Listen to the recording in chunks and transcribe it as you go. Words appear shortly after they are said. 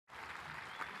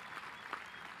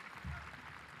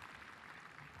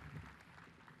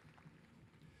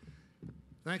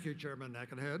Thank you, Chairman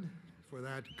Ackenhead, for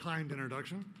that kind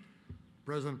introduction.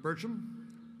 President Burcham,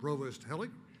 Provost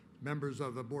Hellig, members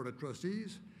of the Board of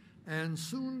Trustees, and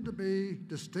soon-to-be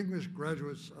distinguished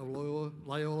graduates of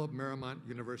Loyola Marymount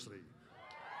University.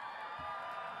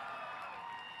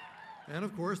 And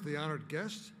of course, the honored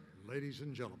guests, ladies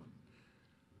and gentlemen.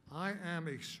 I am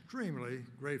extremely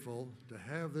grateful to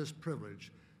have this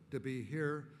privilege to be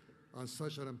here on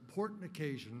such an important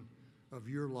occasion of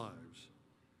your lives.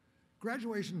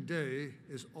 Graduation day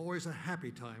is always a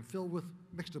happy time filled with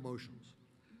mixed emotions.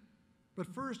 But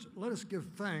first, let us give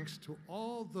thanks to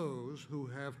all those who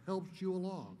have helped you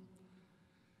along.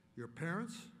 Your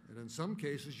parents, and in some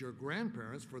cases your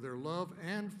grandparents, for their love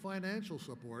and financial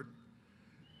support.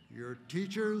 Your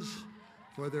teachers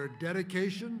for their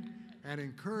dedication and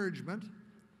encouragement.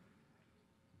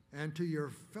 And to your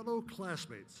fellow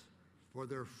classmates for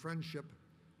their friendship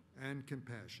and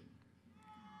compassion.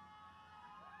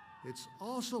 It's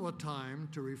also a time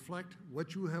to reflect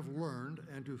what you have learned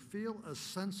and to feel a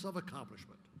sense of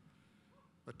accomplishment.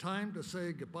 A time to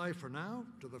say goodbye for now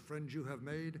to the friends you have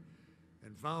made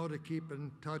and vow to keep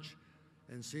in touch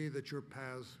and see that your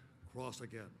paths cross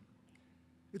again.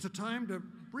 It's a time to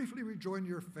briefly rejoin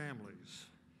your families,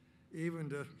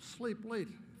 even to sleep late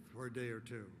for a day or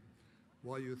two,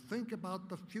 while you think about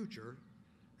the future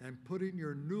and putting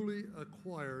your newly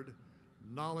acquired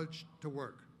knowledge to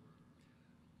work.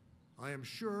 I am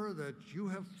sure that you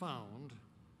have found,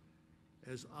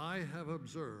 as I have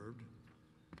observed,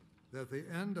 that the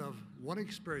end of one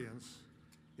experience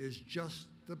is just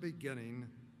the beginning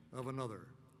of another.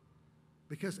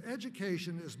 Because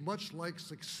education is much like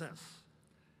success.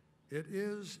 It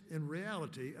is, in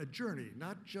reality, a journey,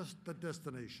 not just a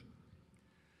destination.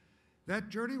 That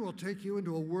journey will take you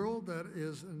into a world that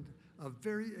is in a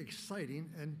very exciting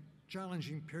and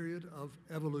challenging period of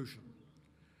evolution.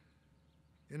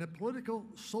 In a political,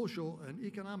 social, and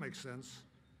economic sense,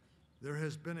 there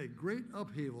has been a great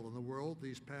upheaval in the world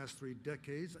these past 3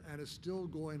 decades, and is still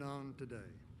going on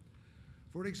today.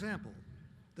 For example,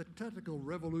 the technical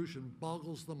revolution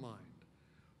boggles the mind.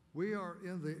 We are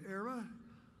in the era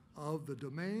of the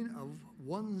domain of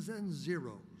ones and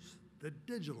zeros, the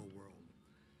digital world,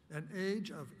 an age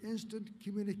of instant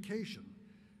communication,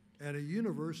 and a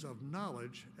universe of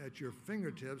knowledge at your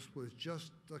fingertips with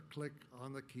just a click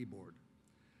on the keyboard.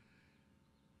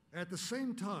 At the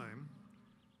same time,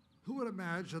 who would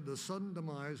imagine the sudden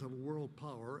demise of world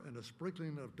power and a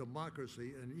sprinkling of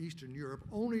democracy in Eastern Europe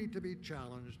only to be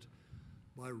challenged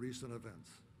by recent events?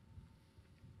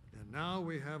 And now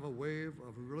we have a wave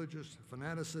of religious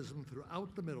fanaticism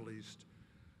throughout the Middle East,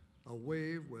 a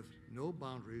wave with no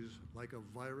boundaries, like a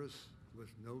virus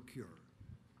with no cure.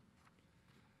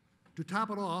 To top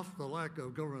it off, the lack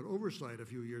of government oversight a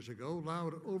few years ago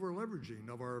allowed over-leveraging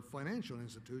of our financial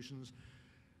institutions,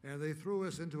 and they threw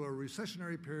us into a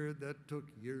recessionary period that took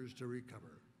years to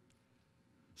recover.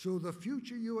 So the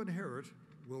future you inherit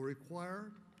will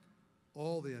require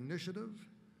all the initiative,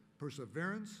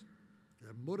 perseverance,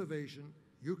 and motivation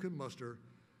you can muster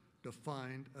to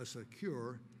find a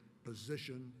secure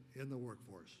position in the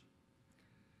workforce.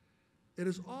 It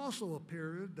is also a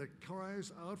period that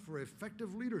cries out for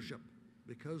effective leadership,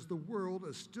 because the world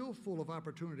is still full of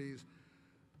opportunities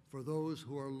for those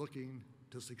who are looking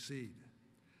to succeed.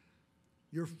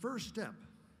 Your first step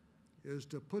is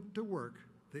to put to work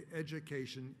the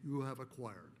education you have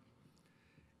acquired.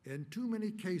 In too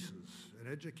many cases,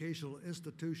 an educational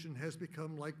institution has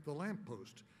become like the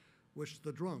lamppost, which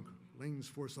the drunk leans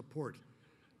for support,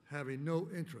 having no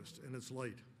interest in its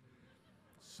light.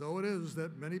 So it is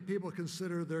that many people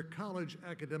consider their college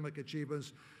academic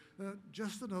achievements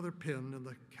just another pin in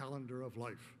the calendar of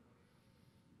life.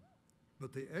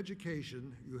 But the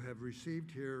education you have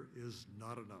received here is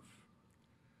not enough.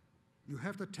 You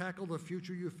have to tackle the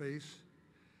future you face.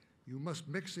 You must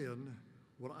mix in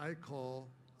what I call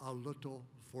a little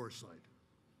foresight,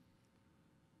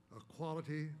 a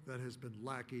quality that has been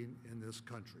lacking in this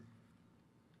country.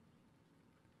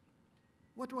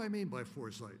 What do I mean by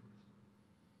foresight?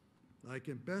 I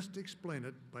can best explain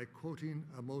it by quoting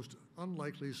a most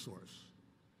unlikely source,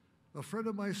 a friend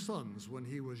of my son's when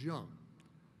he was young,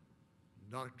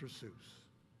 Dr. Seuss.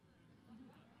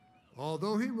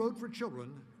 Although he wrote for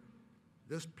children,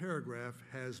 this paragraph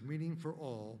has meaning for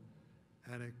all,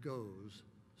 and it goes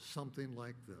something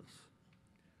like this.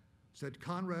 Said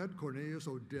Conrad Cornelius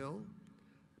Odell,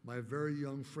 my very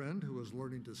young friend who was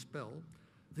learning to spell,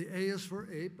 the A is for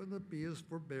ape, and the B is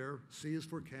for bear, C is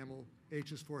for camel,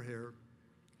 H is for hare,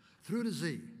 through to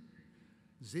Z.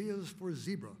 Z is for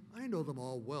zebra. I know them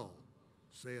all well,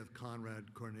 saith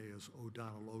Conrad Cornelius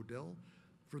O'Donnell Odell,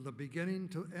 from the beginning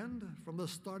to end, from the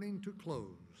starting to close,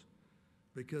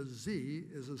 because Z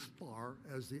is as far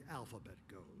as the alphabet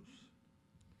goes.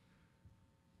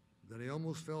 Then he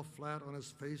almost fell flat on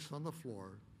his face on the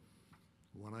floor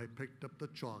when I picked up the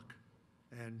chalk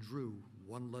and drew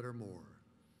one letter more.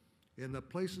 In the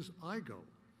places I go,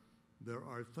 there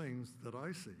are things that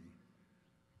I see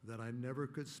that I never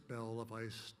could spell if I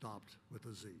stopped with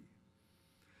a Z.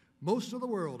 Most of the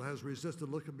world has resisted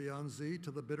looking beyond Z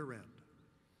to the bitter end.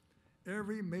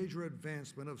 Every major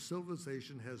advancement of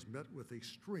civilization has met with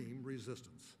extreme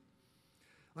resistance.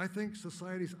 I think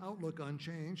society's outlook on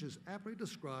change is aptly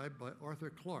described by Arthur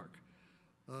Clarke,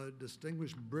 a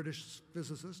distinguished British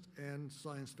physicist and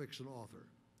science fiction author.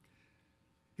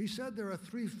 He said there are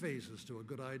 3 phases to a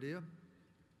good idea.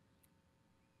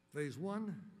 Phase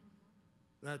 1,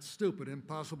 that's stupid,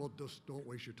 impossible, just don't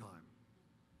waste your time.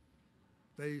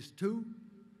 Phase 2,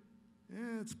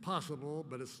 it's possible,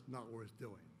 but it's not worth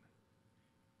doing.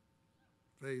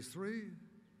 Phase 3,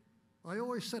 I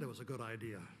always said it was a good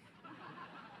idea.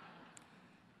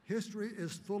 History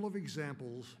is full of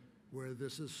examples where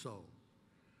this is so.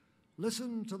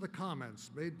 Listen to the comments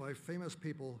made by famous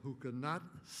people who could not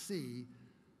see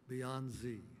beyond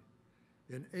Z.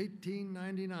 In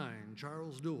 1899,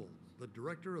 Charles Newell, the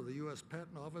director of the U.S.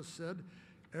 Patent Office, said,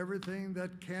 "Everything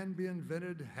that can be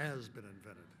invented has been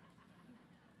invented."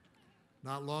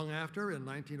 Not long after, in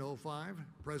 1905,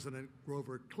 President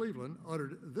Grover Cleveland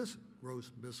uttered this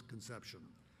gross misconception: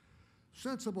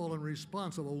 "Sensible and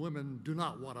responsible women do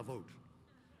not want to vote."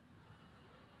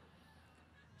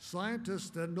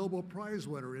 Scientist and Nobel Prize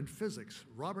winner in physics,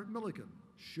 Robert Millikan,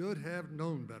 should have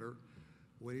known better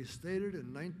when he stated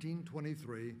in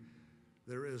 1923,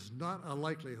 "There is not a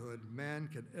likelihood man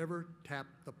can ever tap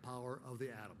the power of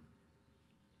the atom."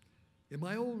 In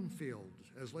my own field,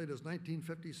 as late as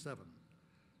 1957,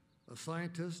 a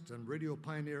scientist and radio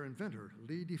pioneer inventor,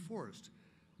 Lee DeForest,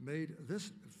 made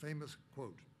this famous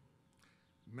quote: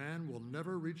 "Man will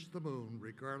never reach the moon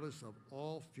regardless of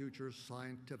all future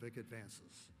scientific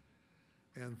advances."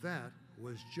 And that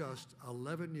was just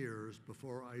 11 years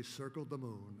before I circled the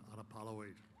moon on Apollo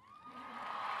 8.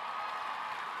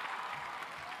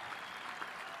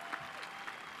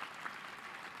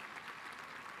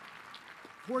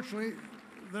 Fortunately,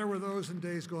 there were those in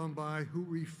days gone by who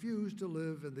refused to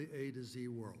live in the A to Z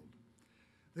world.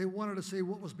 They wanted to see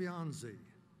what was beyond Z.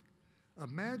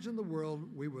 Imagine the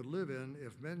world we would live in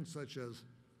if men such as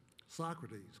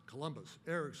Socrates, Columbus,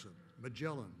 Erickson,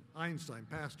 Magellan, Einstein,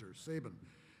 Pasteur, Sabin,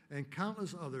 and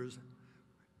countless others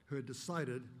who had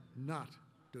decided not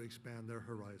to expand their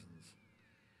horizons.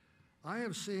 I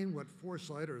have seen what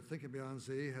foresight or thinking beyond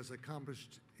Z has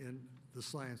accomplished in the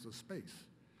science of space.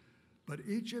 But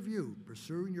each of you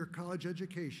pursuing your college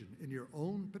education in your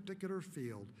own particular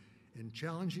field in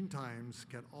challenging times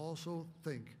can also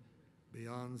think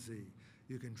beyond Z.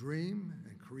 You can dream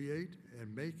and create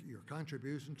and make your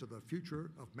contribution to the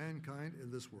future of mankind in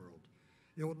this world.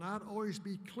 It will not always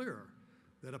be clear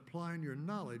that applying your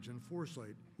knowledge and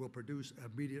foresight will produce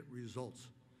immediate results.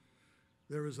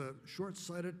 There is a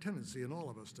short-sighted tendency in all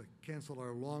of us to cancel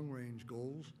our long-range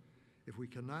goals if we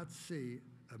cannot see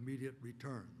immediate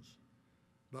returns.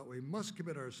 But we must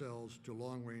commit ourselves to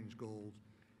long-range goals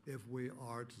if we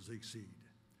are to succeed.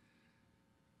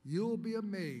 You'll be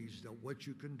amazed at what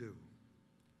you can do.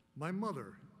 My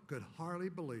mother could hardly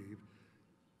believe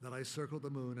that I circled the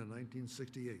moon in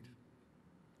 1968.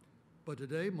 But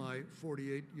today, my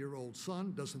 48-year-old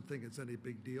son doesn't think it's any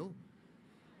big deal,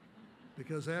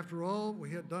 because after all,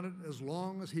 we had done it as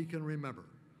long as he can remember.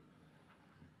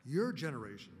 Your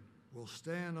generation will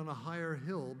stand on a higher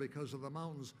hill because of the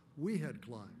mountains we had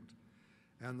climbed,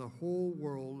 and the whole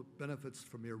world benefits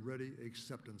from your ready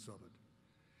acceptance of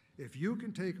it. If you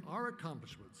can take our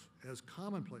accomplishments as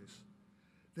commonplace,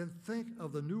 then think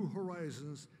of the new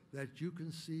horizons that you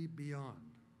can see beyond.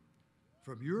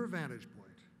 From your vantage point,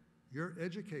 your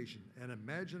education and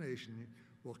imagination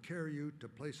will carry you to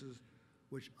places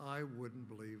which I wouldn't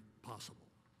believe possible.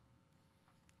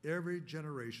 Every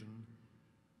generation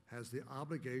has the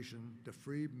obligation to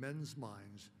free men's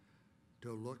minds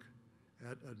to look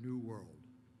at a new world.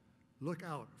 Look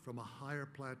out from a higher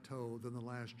plateau than the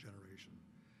last generation.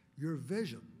 Your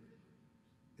vision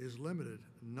is limited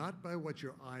not by what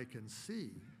your eye can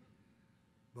see,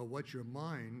 but what your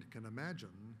mind can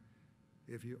imagine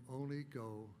if you only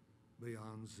go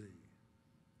beyond Z.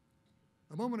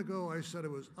 A moment ago, I said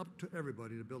it was up to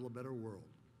everybody to build a better world.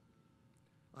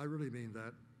 I really mean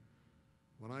that.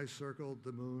 When I circled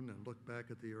the moon and looked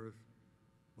back at the Earth,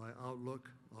 my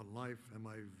outlook on life and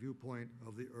my viewpoint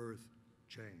of the Earth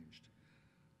changed.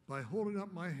 By holding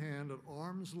up my hand at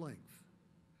arm's length,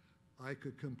 I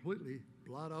could completely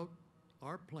blot out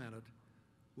our planet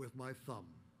with my thumb.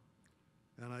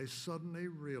 And I suddenly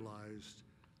realized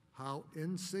how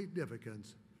insignificant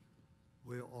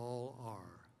we all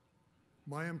are.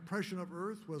 My impression of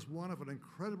Earth was one of an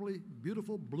incredibly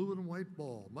beautiful blue and white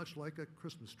ball, much like a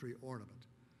Christmas tree ornament,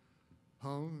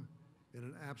 hung in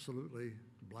an absolutely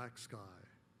black sky.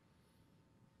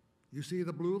 You see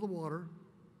the blue of the water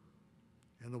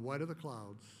and the white of the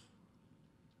clouds.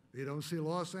 You don't see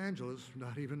Los Angeles,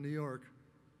 not even New York.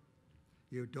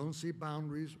 You don't see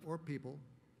boundaries or people,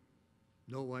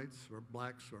 no whites or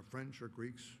blacks or French or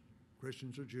Greeks,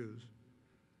 Christians or Jews.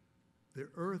 The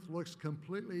Earth looks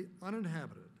completely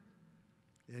uninhabited,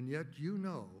 and yet you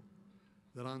know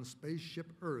that on spaceship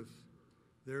Earth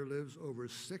there lives over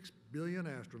 6 billion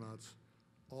astronauts,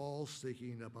 all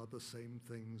seeking about the same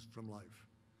things from life.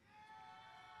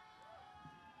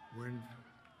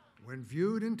 When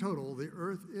viewed in total, the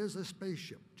Earth is a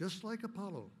spaceship, just like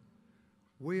Apollo.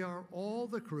 We are all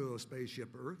the crew of Spaceship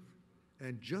Earth,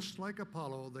 and just like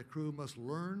Apollo, the crew must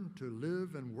learn to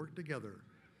live and work together.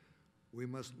 We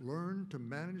must learn to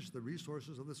manage the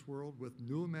resources of this world with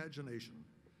new imagination.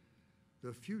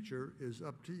 The future is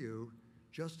up to you.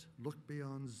 Just look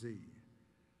beyond Z.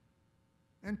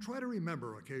 And try to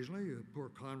remember occasionally, poor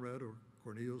Conrad or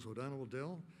Cornelius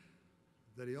O'Donnell,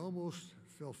 that he almost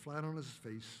fell flat on his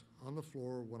face on the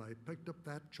floor when I picked up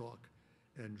that chalk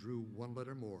and drew one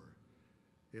letter more.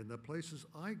 In the places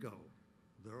I go,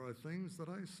 there are things that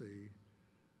I see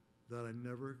that I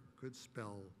never could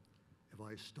spell if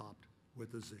I stopped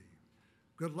with a Z.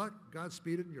 Good luck,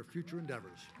 Godspeed in your future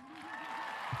endeavors.